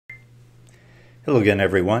Hello again,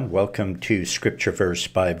 everyone. Welcome to Scripture Verse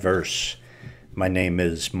by Verse. My name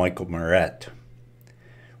is Michael Moret.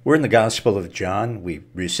 We're in the Gospel of John. We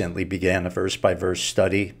recently began a verse-by-verse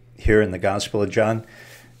study here in the Gospel of John.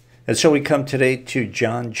 And so we come today to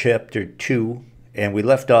John chapter 2, and we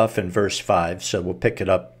left off in verse 5, so we'll pick it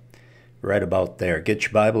up right about there. Get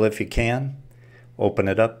your Bible if you can. Open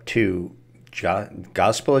it up to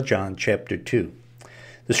Gospel of John chapter 2.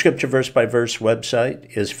 The Scripture Verse by Verse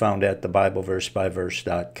website is found at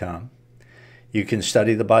thebibleversebyverse.com. You can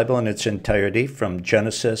study the Bible in its entirety from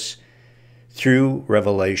Genesis through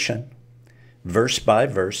Revelation, verse by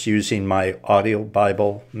verse, using my audio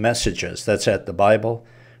Bible messages. That's at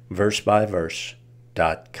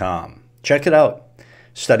thebibleversebyverse.com. Check it out.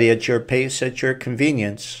 Study at your pace, at your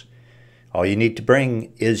convenience. All you need to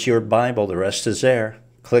bring is your Bible. The rest is there.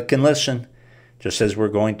 Click and listen, just as we're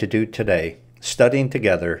going to do today. Studying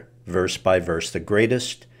together, verse by verse, the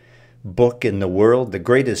greatest book in the world, the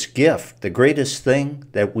greatest gift, the greatest thing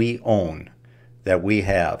that we own, that we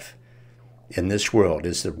have in this world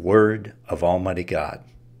is the Word of Almighty God.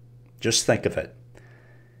 Just think of it.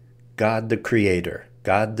 God the Creator,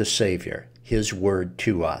 God the Savior, His Word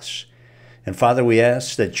to us. And Father, we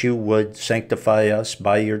ask that you would sanctify us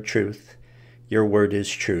by your truth. Your Word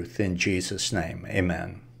is truth. In Jesus' name,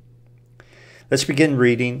 amen. Let's begin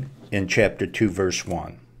reading in chapter 2, verse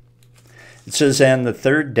 1. It says, "And the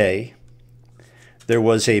third day there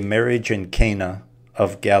was a marriage in Cana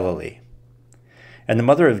of Galilee, and the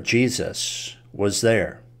mother of Jesus was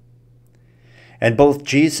there. And both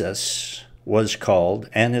Jesus was called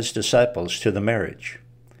and his disciples to the marriage.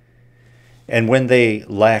 And when they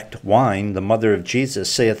lacked wine, the mother of Jesus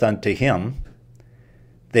saith unto him,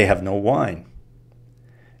 They have no wine.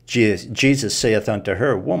 Jesus saith unto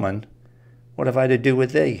her, Woman, what have I to do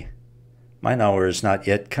with thee? Mine hour is not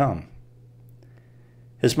yet come.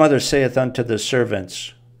 His mother saith unto the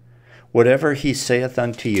servants, Whatever he saith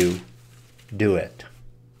unto you, do it."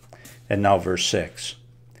 And now verse 6.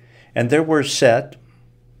 "And there were set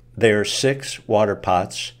there 6 water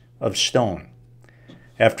pots of stone,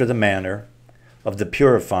 after the manner of the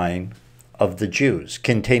purifying of the Jews,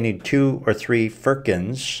 containing 2 or 3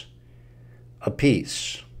 firkins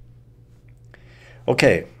apiece."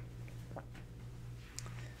 Okay.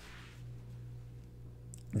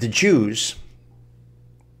 The Jews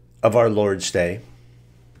of our Lord's day,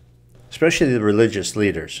 especially the religious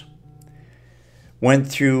leaders, went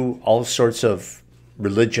through all sorts of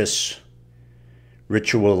religious,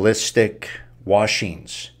 ritualistic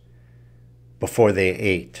washings before they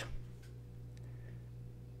ate.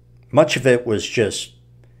 Much of it was just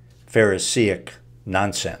Pharisaic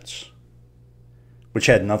nonsense, which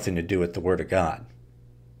had nothing to do with the Word of God.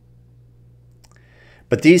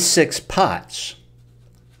 But these 6 pots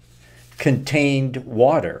contained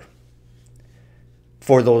water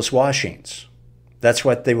for those washings. That's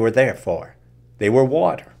what they were there for. They were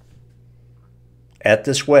water at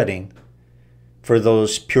this wedding for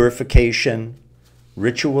those purification,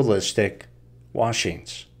 ritualistic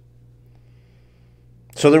washings.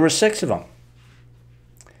 So there were 6 of them.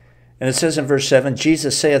 And it says in verse 7,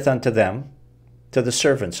 Jesus saith unto them, to the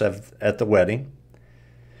servants at the wedding,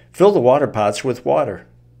 Fill the water pots with water.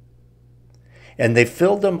 And they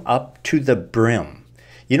filled them up to the brim.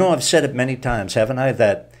 You know, I've said it many times, haven't I,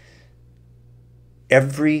 that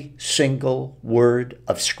every single word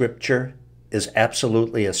of Scripture is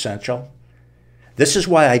absolutely essential. This is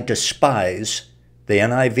why I despise the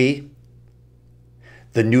NIV,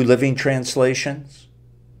 the New Living Translations,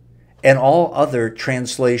 and all other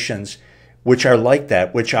translations which are like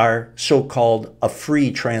that, which are so-called a free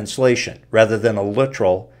translation rather than a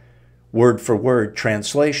literal word-for-word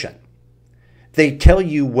translation. They tell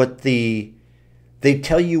you what the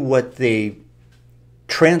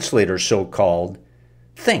translator, so-called,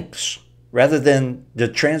 thinks. Rather than the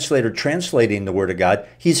translator translating the Word of God,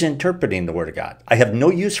 he's interpreting the Word of God. I have no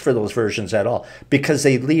use for those versions at all because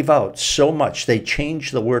they leave out so much. They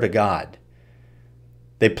change the Word of God.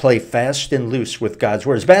 They play fast and loose with God's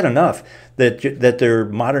Word. It's bad enough that they're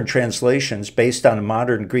modern translations based on a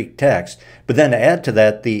modern Greek text, but then add to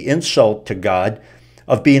that the insult to God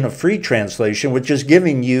of being a free translation, which is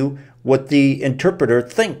giving you what the interpreter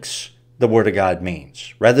thinks the Word of God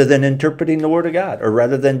means, rather than interpreting the Word of God, or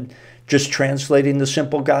rather than just translating the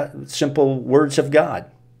simple words of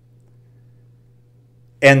God.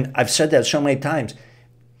 And I've said that so many times.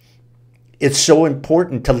 It's so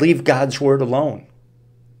important to leave God's Word alone,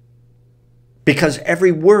 because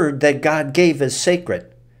every word that God gave is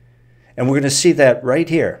sacred. And we're going to see that right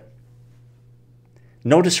here.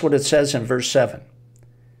 Notice what it says in verse 7.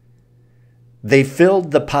 They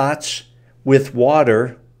filled the pots with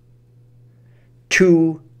water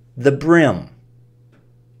to the brim.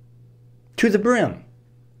 To the brim.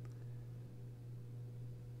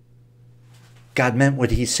 God meant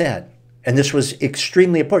what he said. And this was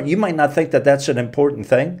extremely important. You might not think that that's an important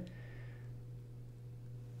thing.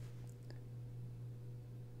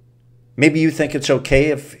 Maybe you think it's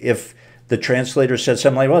okay if the translator said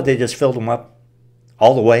something like, well, they just filled them up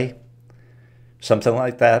all the way. Something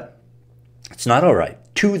like that. It's not all right.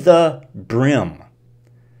 To the brim.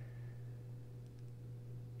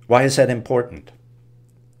 Why is that important?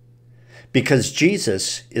 Because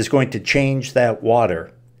Jesus is going to change that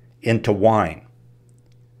water into wine.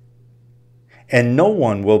 And no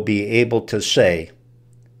one will be able to say,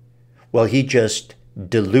 well, he just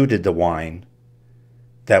diluted the wine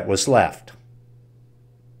that was left.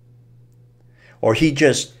 Or he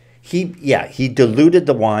diluted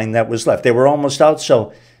the wine that was left. They were almost out,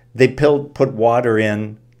 so they put water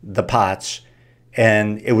in the pots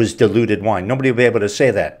and it was diluted wine. Nobody will be able to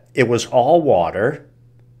say that. It was all water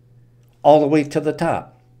all the way to the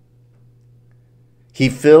top. He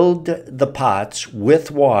filled the pots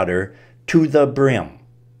with water to the brim.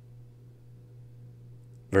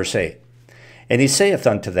 Verse 8. And he saith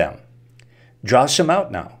unto them, draw some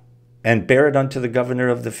out now, and bear it unto the governor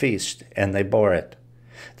of the feast. And they bore it.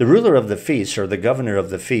 The ruler of the feast, or the governor of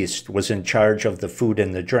the feast, was in charge of the food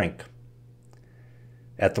and the drink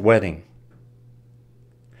at the wedding.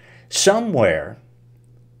 Somewhere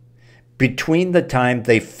between the time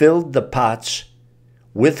they filled the pots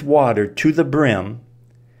with water to the brim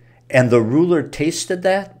and the ruler tasted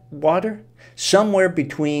that water, somewhere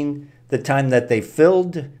between the time that they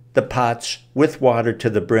filled the pots with water to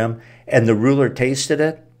the brim and the ruler tasted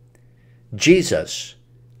it, Jesus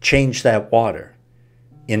changed that water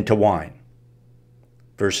into wine.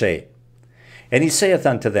 Verse 8. And he saith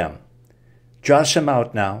unto them, draw some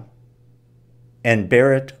out now, and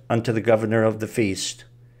bear it unto the governor of the feast.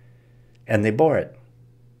 And they bore it.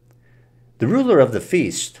 The ruler of the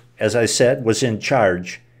feast, as I said, was in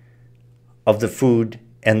charge of the food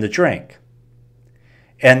and the drink.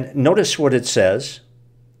 And notice what it says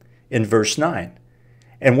in verse 9.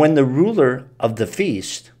 And when the ruler of the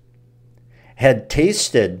feast had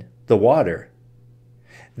tasted the water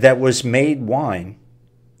that was made wine,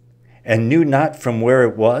 and knew not from where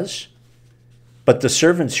it was, but the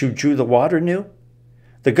servants who drew the water knew,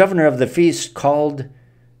 the governor of the feast called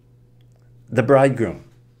the bridegroom.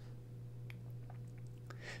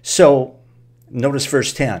 So, notice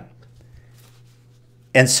verse 10.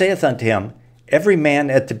 And saith unto him, every man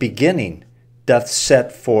at the beginning doth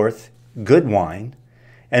set forth good wine,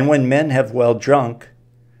 and when men have well drunk,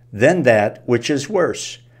 then that which is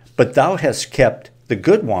worse. But thou hast kept the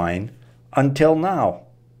good wine until now.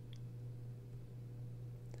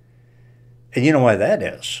 And you know why that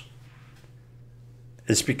is?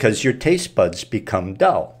 It's because your taste buds become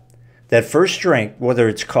dull. That first drink, whether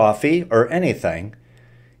it's coffee or anything,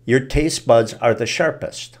 your taste buds are the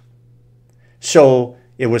sharpest. So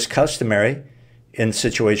it was customary in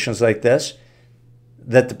situations like this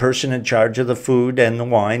that the person in charge of the food and the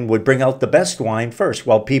wine would bring out the best wine first,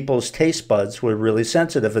 while people's taste buds were really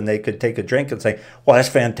sensitive and they could take a drink and say, well, that's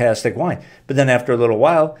fantastic wine. But then after a little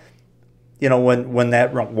while, you know, when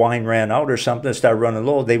that wine ran out or something, started running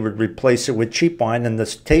low, they would replace it with cheap wine, and the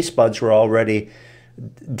taste buds were already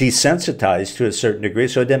desensitized to a certain degree,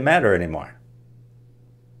 so it didn't matter anymore.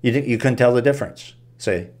 You couldn't tell the difference.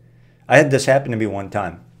 See, I had this happen to me one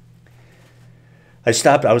time. I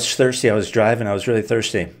stopped, I was thirsty, I was driving, I was really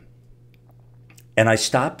thirsty. And I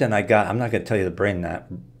stopped and I got, I'm not going to tell you the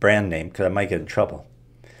brand name because I might get in trouble.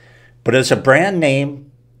 But it's a brand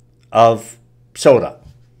name of soda.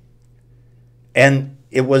 And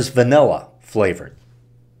it was vanilla flavored.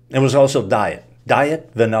 It was also diet.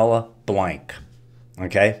 Diet vanilla blank.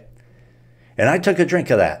 Okay? And I took a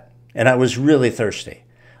drink of that. And I was really thirsty.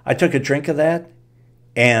 I took a drink of that.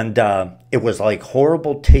 And it was like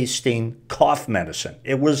horrible tasting cough medicine.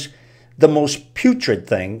 It was the most putrid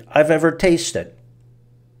thing I've ever tasted.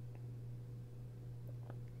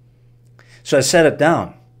 So I set it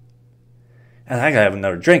down. And I gotta have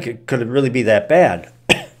another drink. Could it really be that bad?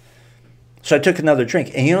 So I took another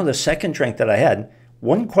drink. And you know, the second drink that I had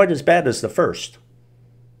wasn't quite as bad as the first.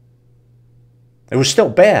 It was still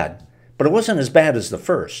bad, but it wasn't as bad as the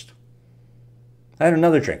first. I had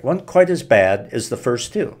another drink. Wasn't quite as bad as the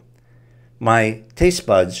first two. My taste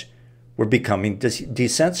buds were becoming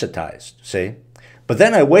desensitized, see? But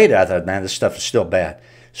then I waited. I thought, man, this stuff is still bad.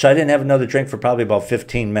 So I didn't have another drink for probably about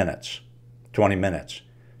 15 minutes, 20 minutes.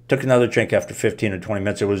 Took another drink after 15 or 20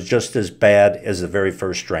 minutes. It was just as bad as the very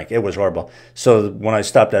first drink. It was horrible. So when I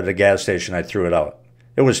stopped at a gas station, I threw it out.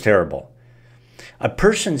 It was terrible. A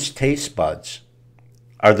person's taste buds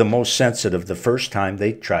are the most sensitive the first time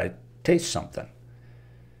they try to taste something.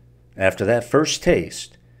 After that first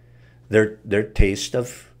taste, their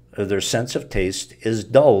sense of taste is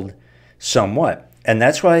dulled somewhat. And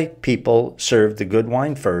that's why people serve the good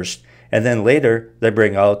wine first, and then later they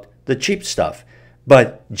bring out the cheap stuff.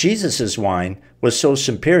 But Jesus's wine was so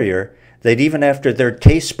superior that even after their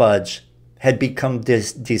taste buds had become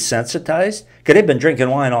desensitized, because they've been drinking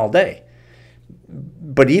wine all day,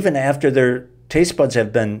 but even after their taste buds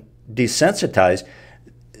have been desensitized,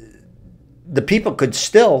 the people could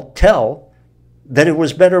still tell that it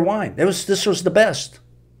was better wine. This was the best.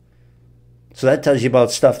 So that tells you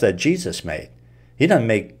about stuff that Jesus made. He doesn't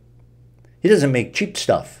make cheap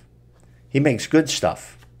stuff. He makes good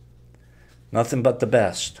stuff. Nothing but the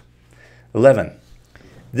best. 11.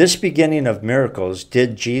 This beginning of miracles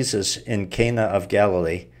did Jesus in Cana of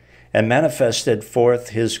Galilee, and manifested forth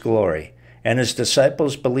his glory, and his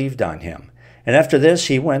disciples believed on him. And after this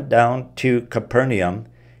he went down to Capernaum,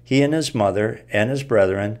 he and his mother, and his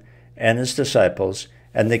brethren, and his disciples,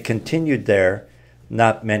 and they continued there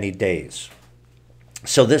not many days.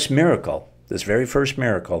 So this miracle, this very first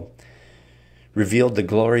miracle, revealed the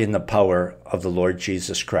glory and the power of the Lord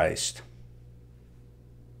Jesus Christ.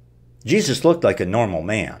 Jesus looked like a normal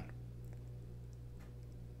man.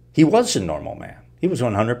 He was a normal man. He was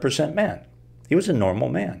 100% man. He was a normal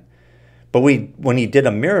man. But when he did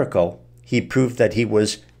a miracle, he proved that he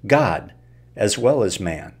was God as well as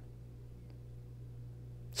man.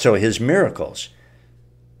 So his miracles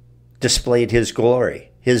displayed his glory.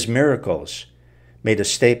 His miracles made a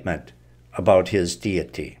statement about his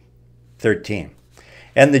deity. 13.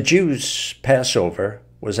 And the Jews' Passover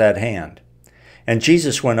was at hand, and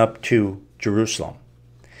Jesus went up to Jerusalem.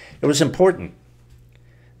 It was important,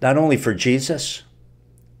 not only for Jesus,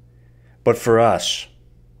 but for us,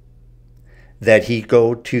 that he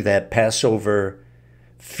go to that Passover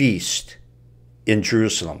feast in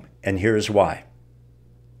Jerusalem. And here's why.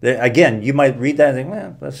 Again, you might read that and think,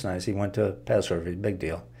 well, that's nice. He went to Passover. Big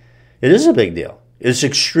deal. It is a big deal. It's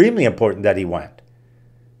extremely important that he went.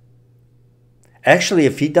 Actually,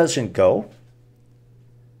 if he doesn't go,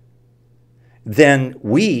 then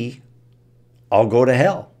we all go to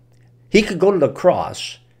hell. He could go to the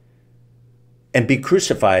cross and be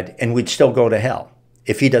crucified, and we'd still go to hell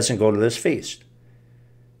if he doesn't go to this feast.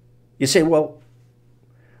 You say, well,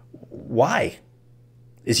 why?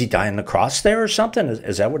 Is he dying on the cross there or something?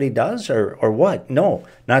 Is that what he does or what? No,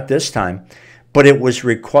 not this time. But it was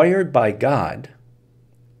required by God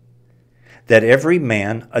that every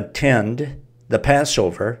man attend the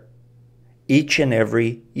Passover each and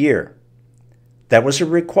every year. That was a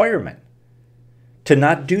requirement. To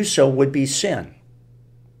not do so would be sin.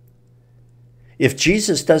 If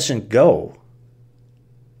Jesus doesn't go,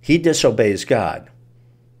 he disobeys God,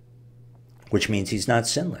 which means he's not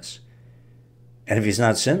sinless. And if he's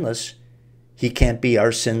not sinless, he can't be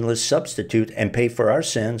our sinless substitute and pay for our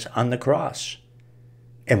sins on the cross.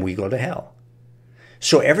 And we go to hell.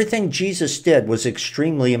 So everything Jesus did was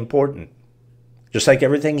extremely important. Just like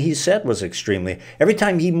everything he said was extremely. Every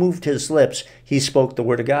time he moved his lips, he spoke the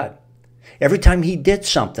word of God. Every time he did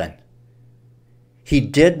something, he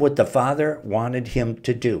did what the Father wanted him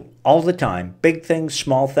to do. All the time, big things,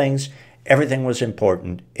 small things, everything was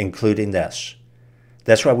important, including this.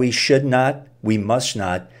 That's why we must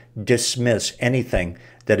not dismiss anything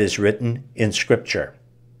that is written in Scripture.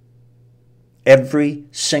 Every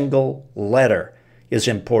single letter is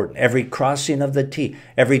important. Every crossing of the T,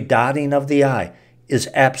 every dotting of the I is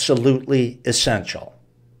absolutely essential.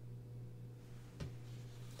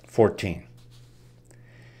 14.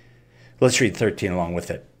 Let's read 13 along with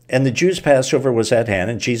it. And the Jews' Passover was at hand,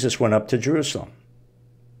 and Jesus went up to Jerusalem.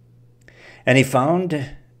 And he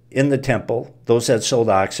found in the temple those that sold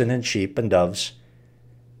oxen and sheep and doves,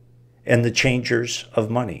 and the changers of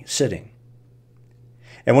money sitting.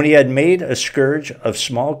 And when he had made a scourge of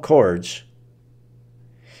small cords,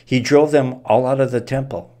 he drove them all out of the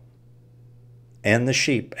temple, and the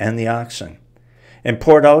sheep and the oxen, and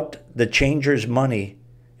poured out the changers' money,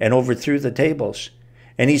 and overthrew the tables.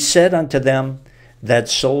 And he said unto them that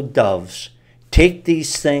sold doves, Take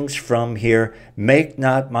these things from here, make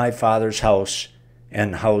not my Father's house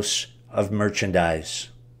an house of merchandise.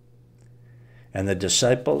 And the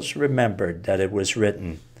disciples remembered that it was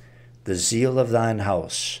written, The zeal of thine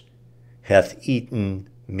house hath eaten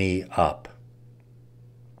me up.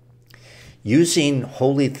 Using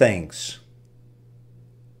holy things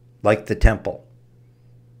like the temple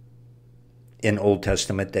in Old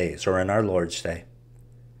Testament days or in our Lord's day,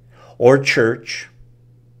 or church,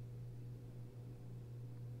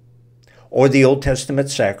 or the Old Testament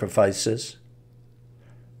sacrifices,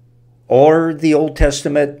 or the Old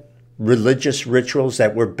Testament religious rituals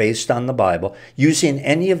that were based on the Bible, using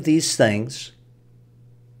any of these things,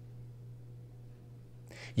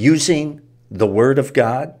 using the Word of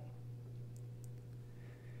God,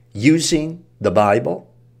 using the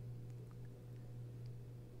Bible,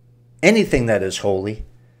 anything that is holy,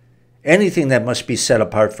 anything that must be set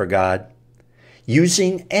apart for God,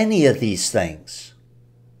 using any of these things,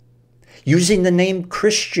 using the name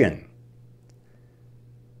Christian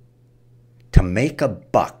to make a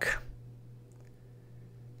buck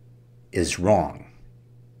is wrong.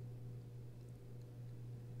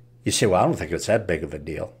 You say, well, I don't think it's that big of a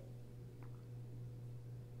deal.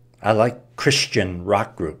 I like Christian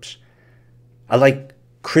rock groups. I like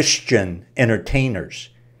Christian entertainers.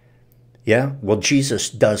 Yeah? Well, Jesus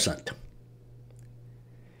doesn't.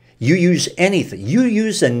 You use anything. You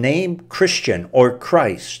use the name Christian or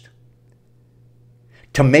Christ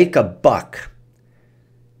to make a buck.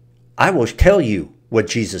 I will tell you what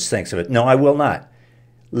Jesus thinks of it. No, I will not.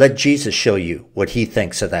 Let Jesus show you what he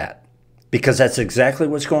thinks of that. Because that's exactly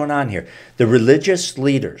what's going on here. The religious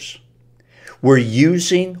leaders were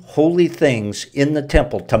using holy things in the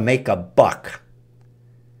temple to make a buck.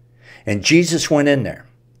 And Jesus went in there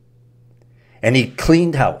and he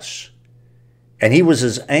cleaned house. And he was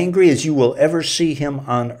as angry as you will ever see him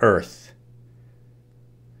on earth.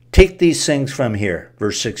 Take these things from here.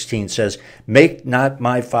 Verse 16 says, make not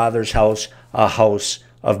my Father's house a house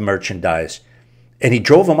of merchandise. And he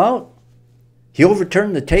drove them out. He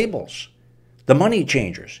overturned the tables, the money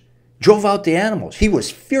changers, drove out the animals. He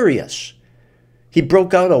was furious. He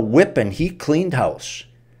broke out a whip and he cleaned house.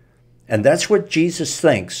 And that's what Jesus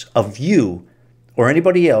thinks of you or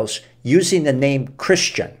anybody else using the name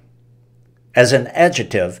Christian as an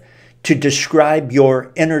adjective to describe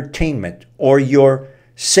your entertainment or your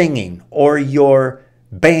singing or your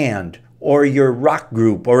band or your rock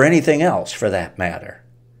group or anything else for that matter.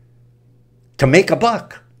 To make a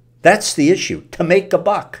buck. That's the issue. To make a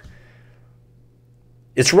buck.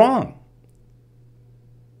 It's wrong.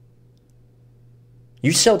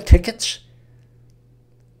 You sell tickets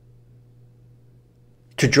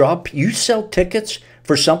to draw. You sell tickets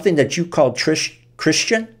for something that you call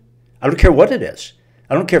Christian. I don't care what it is.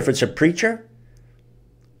 I don't care if it's a preacher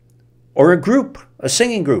or a group, a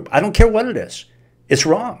singing group. I don't care what it is. It's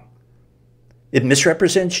wrong. It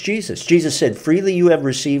misrepresents Jesus. Jesus said, freely you have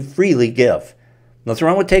received, freely give. Nothing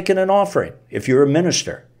wrong with taking an offering if you're a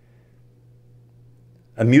minister.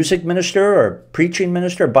 A music minister or a preaching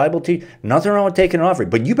minister, a Bible teacher, nothing wrong with taking an offering.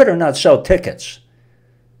 But you better not sell tickets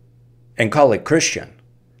and call it Christian,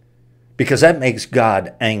 because that makes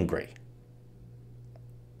God angry.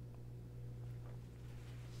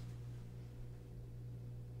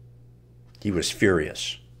 He was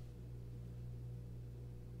furious.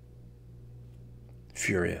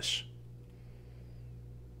 Furious.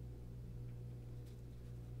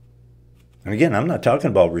 And again, I'm not talking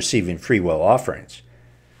about receiving free will offerings.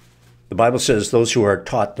 The Bible says those who are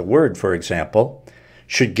taught the word, for example,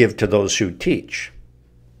 should give to those who teach.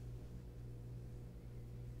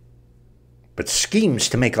 But schemes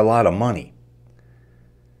to make a lot of money,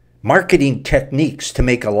 marketing techniques to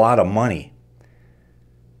make a lot of money,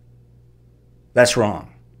 that's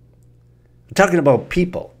wrong. I'm talking about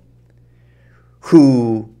people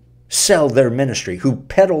who sell their ministry, who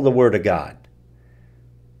peddle the word of God,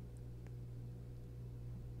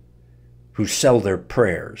 who sell their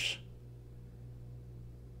prayers,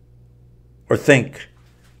 or think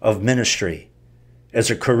of ministry as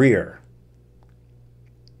a career,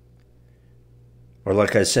 or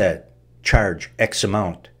like I said, charge X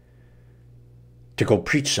amount to go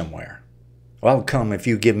preach somewhere. Well, I'll come if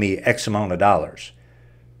you give me X amount of dollars.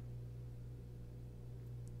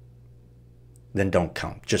 Then don't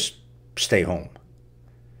come. Just stay home.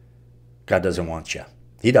 God doesn't want you.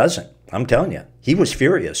 He doesn't. I'm telling you. He was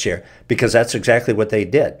furious here because that's exactly what they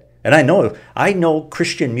did. And I know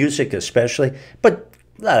Christian music especially, but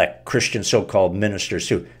a lot of Christian so-called ministers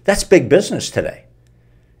too. That's big business today.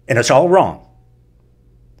 And it's all wrong.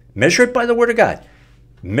 Measure it by the word of God.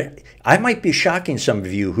 I might be shocking some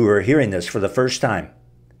of you who are hearing this for the first time.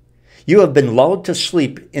 You have been lulled to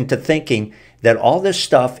sleep into thinking that all this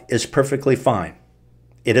stuff is perfectly fine.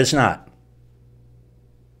 It is not.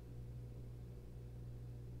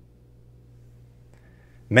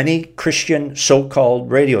 Many Christian so-called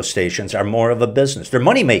radio stations are more of a business. They're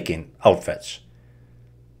money-making outfits.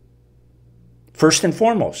 First and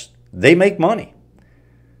foremost, they make money.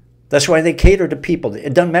 That's why they cater to people.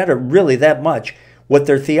 It doesn't matter really that much what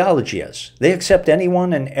their theology is. They accept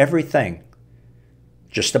anyone and everything,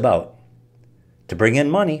 just about, to bring in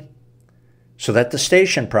money so that the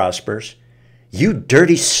station prospers. You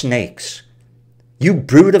dirty snakes. You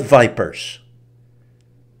brood of vipers.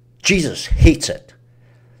 Jesus hates it.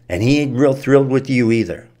 And he ain't real thrilled with you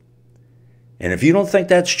either. And if you don't think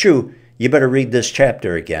that's true, you better read this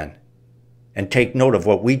chapter again and take note of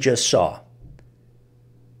what we just saw.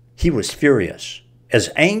 He was furious,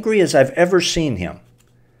 as angry as I've ever seen him.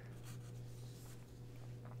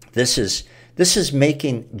 This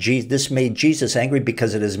made Jesus angry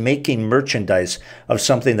because it is making merchandise of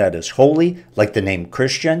something that is holy, like the name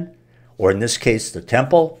Christian, or in this case, the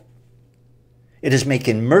temple. It is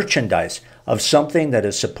making merchandise of something that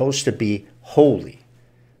is supposed to be holy.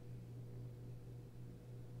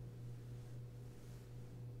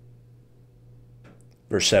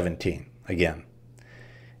 Verse 17, again.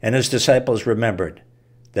 And his disciples remembered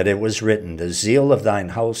that it was written, the zeal of thine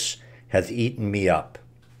house hath eaten me up.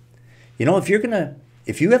 You know, if you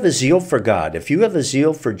have a zeal for God, if you have a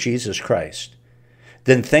zeal for Jesus Christ,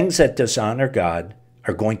 then things that dishonor God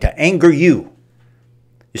are going to anger you.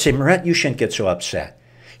 You say, Moret, you shouldn't get so upset.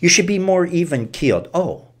 You should be more even-keeled.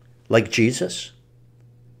 Oh, like Jesus?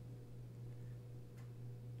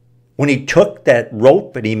 When he took that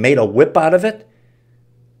rope and he made a whip out of it,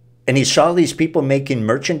 and he saw these people making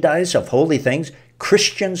merchandise of holy things,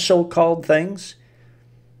 Christian so-called things,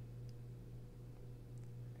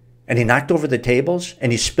 and he knocked over the tables,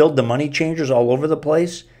 and he spilled the money changers all over the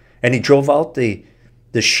place, and he drove out the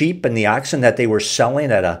sheep and the oxen that they were selling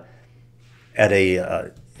at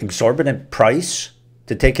a exorbitant price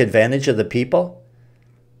to take advantage of the people.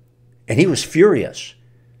 And he was furious.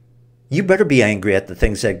 You better be angry at the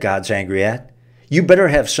things that God's angry at. You better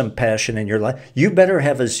have some passion in your life. You better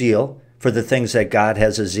have a zeal for the things that God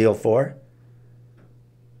has a zeal for.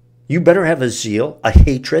 You better have a zeal, a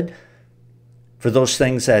hatred for those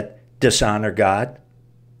things that dishonor God,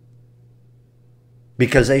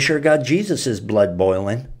 because they sure got Jesus' blood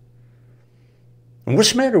boiling. And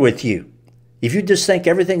what's the matter with you? If you just think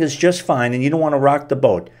everything is just fine and you don't want to rock the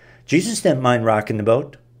boat, Jesus didn't mind rocking the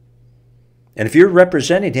boat. And if you're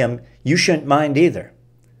representing him, you shouldn't mind either.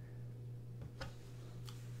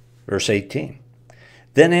 Verse 18.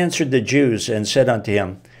 Then answered the Jews and said unto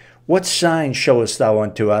him, What sign showest thou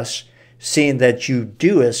unto us, seeing that you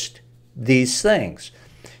doest these things?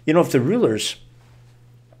 You know, if the rulers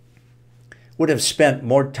would have spent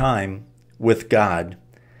more time with God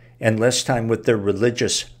and less time with their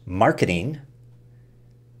religious marketing,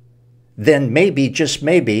 then maybe, just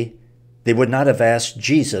maybe, they would not have asked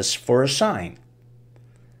Jesus for a sign.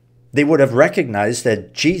 They would have recognized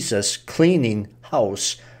that Jesus cleaning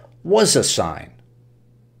house was a sign.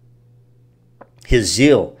 His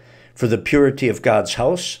zeal for the purity of God's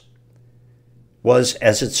house was,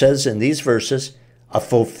 as it says in these verses, a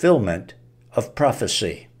fulfillment of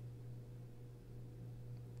prophecy.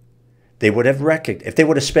 They would have recognized, if they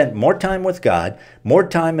would have spent more time with God, more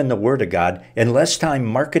time in the Word of God, and less time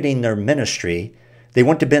marketing their ministry, they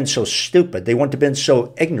wouldn't have been so stupid. They wouldn't have been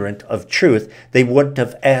so ignorant of truth. They wouldn't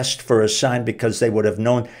have asked for a sign, because they would have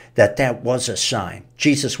known that that was a sign.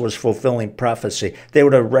 Jesus was fulfilling prophecy. They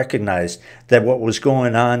would have recognized that what was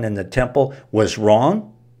going on in the temple was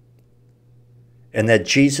wrong, and that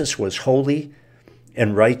Jesus was holy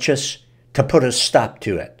and righteous to put a stop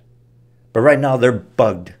to it. But right now they're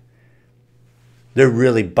bugged. They're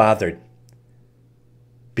really bothered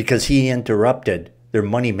because he interrupted their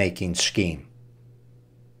money-making scheme.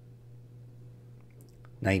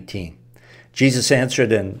 19. Jesus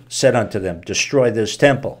answered and said unto them, Destroy this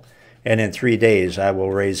temple, and in 3 days I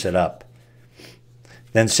will raise it up.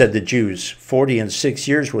 Then said the Jews, 46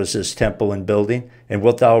 years was this temple in building, and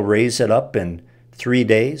wilt thou raise it up in 3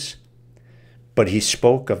 days? But he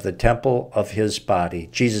spoke of the temple of his body.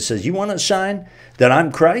 Jesus says, you want a sign that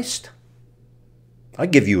I'm Christ? I'll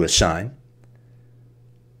give you a sign.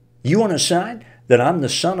 You want a sign that I'm the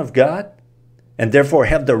Son of God, and therefore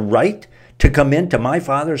have the right to come into my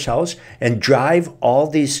Father's house and drive all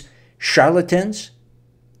these charlatans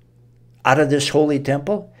out of this holy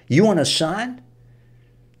temple? You want a sign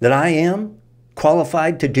that I am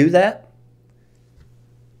qualified to do that?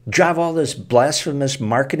 Drive all this blasphemous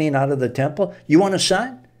marketing out of the temple? You want a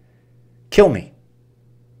sign? Kill me.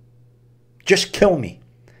 Just kill me.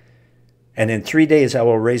 And in 3 days I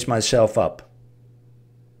will raise myself up.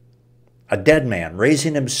 A dead man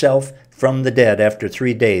raising himself from the dead after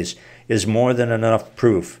 3 days is more than enough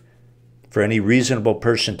proof for any reasonable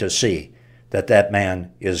person to see that that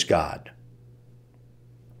man is God.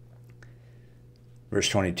 Verse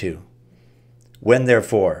 22. When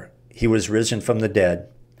therefore he was risen from the dead,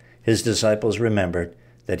 his disciples remembered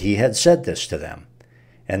that he had said this to them,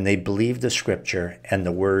 and they believed the scripture and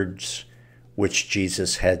the words which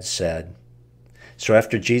Jesus had said. So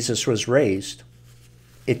after Jesus was raised,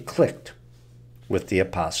 it clicked with the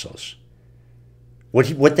apostles.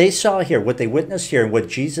 What they saw here, what they witnessed here, and what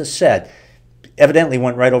Jesus said evidently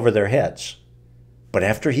went right over their heads. But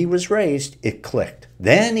after he was raised, it clicked.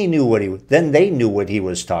 Then they knew what he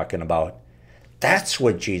was talking about. That's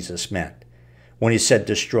what Jesus meant when he said,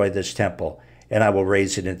 destroy this temple and I will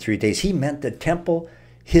raise it in 3 days. He meant the temple,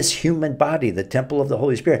 his human body, the temple of the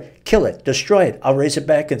Holy Spirit. Kill it, destroy it, I'll raise it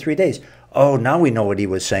back in 3 days. Oh, now we know what he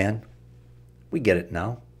was saying. We get it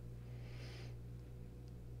now.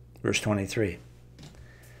 Verse 23.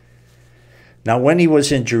 Now when he was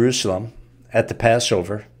in Jerusalem at the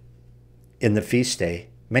Passover, in the feast day,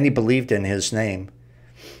 many believed in his name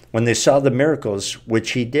when they saw the miracles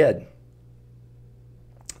which he did.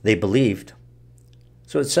 They believed.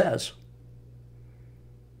 So it says.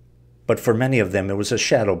 But for many of them, it was a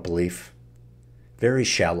shadow belief, very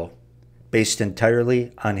shallow, based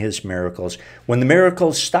entirely on his miracles. When the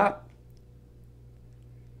miracles stop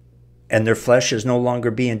and their flesh is no longer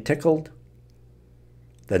being tickled,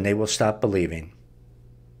 then they will stop believing.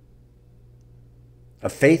 A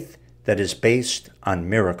faith that is based on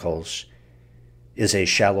miracles is a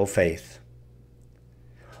shallow faith.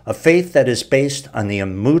 A faith that is based on the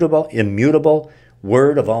immutable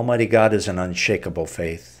word of Almighty God is an unshakable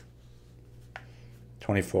faith.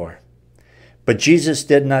 24. But Jesus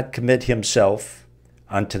did not commit himself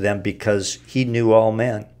unto them because he knew all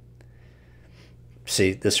men.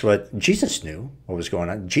 See, this is what Jesus knew what was going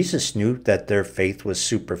on. Jesus knew that their faith was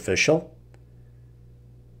superficial.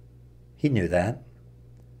 He knew that.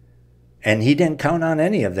 And he didn't count on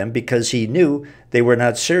any of them because he knew they were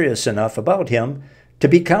not serious enough about him to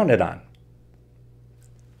be counted on.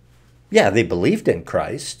 Yeah, they believed in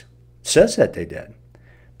Christ. It says that they did.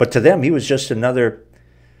 But to them, he was just another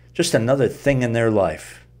thing in their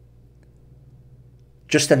life.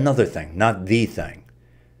 Just another thing, not the thing.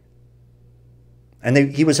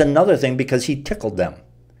 And he was another thing because he tickled them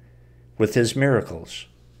with his miracles.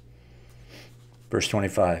 Verse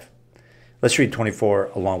 25. Let's read 24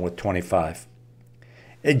 along with 25.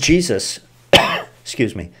 Jesus,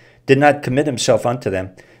 excuse me, did not commit himself unto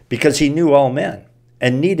them because he knew all men,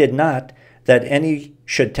 and needed not that any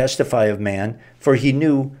should testify of man, for he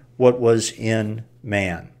knew what was in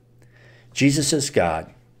man. Jesus is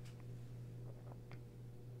God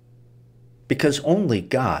because only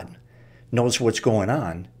God knows what's going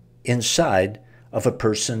on inside of a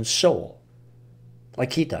person's soul,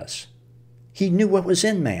 like he does. He knew what was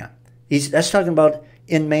in man. That's talking about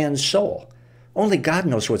in man's soul. Only God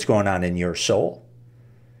knows what's going on in your soul.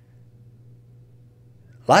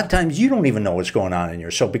 A lot of times you don't even know what's going on in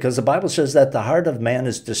your soul because the Bible says that the heart of man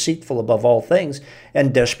is deceitful above all things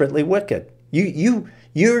and desperately wicked.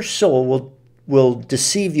 Your soul will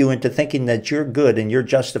deceive you into thinking that you're good and you're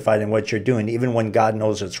justified in what you're doing, even when God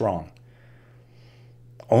knows it's wrong.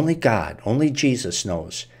 Only God, only Jesus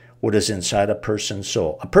knows what is inside a person's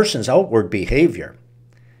soul. A person's outward behavior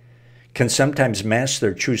can sometimes mask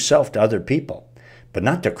their true self to other people, but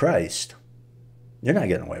not to Christ. You're not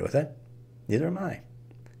getting away with it. Neither am I.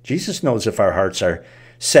 Jesus knows if our hearts are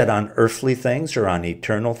set on earthly things or on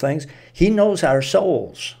eternal things. He knows our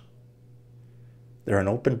souls. They're an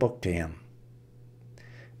open book to him.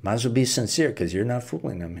 Might as well be sincere because you're not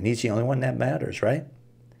fooling him, and he's the only one that matters, right?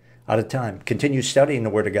 Out of time. Continue studying the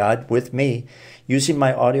Word of God with me using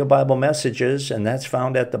my audio Bible messages, and that's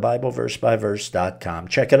found at thebibleversebyverse.com.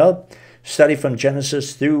 Check it out. Study from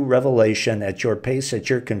Genesis through Revelation at your pace, at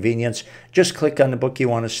your convenience. Just click on the book you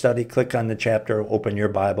want to study, click on the chapter, open your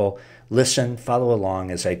Bible, listen, follow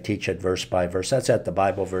along as I teach it verse by verse. That's at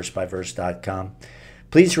thebibleversebyverse.com.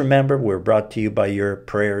 Please remember, we're brought to you by your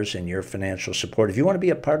prayers and your financial support. If you want to be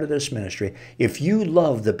a part of this ministry, if you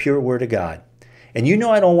love the pure Word of God, and you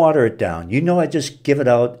know I don't water it down, you know I just give it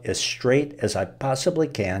out as straight as I possibly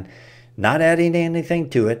can, not adding anything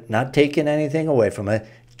to it, not taking anything away from it,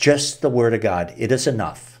 just the Word of God. It is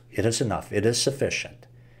enough. It is enough. It is sufficient.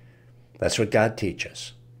 That's what God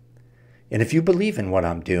teaches. And if you believe in what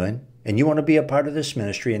I'm doing, and you want to be a part of this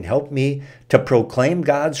ministry and help me to proclaim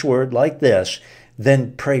God's Word like this,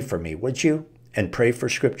 then pray for me, would you? And pray for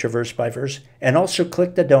Scripture verse by verse. And also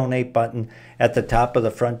click the donate button at the top of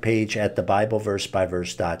the front page at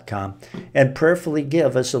thebibleversebyverse.com and prayerfully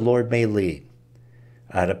give as the Lord may lead.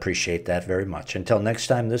 I'd appreciate that very much. Until next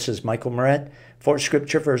time, this is Michael Moret for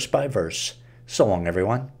Scripture verse by verse. So long,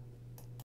 everyone.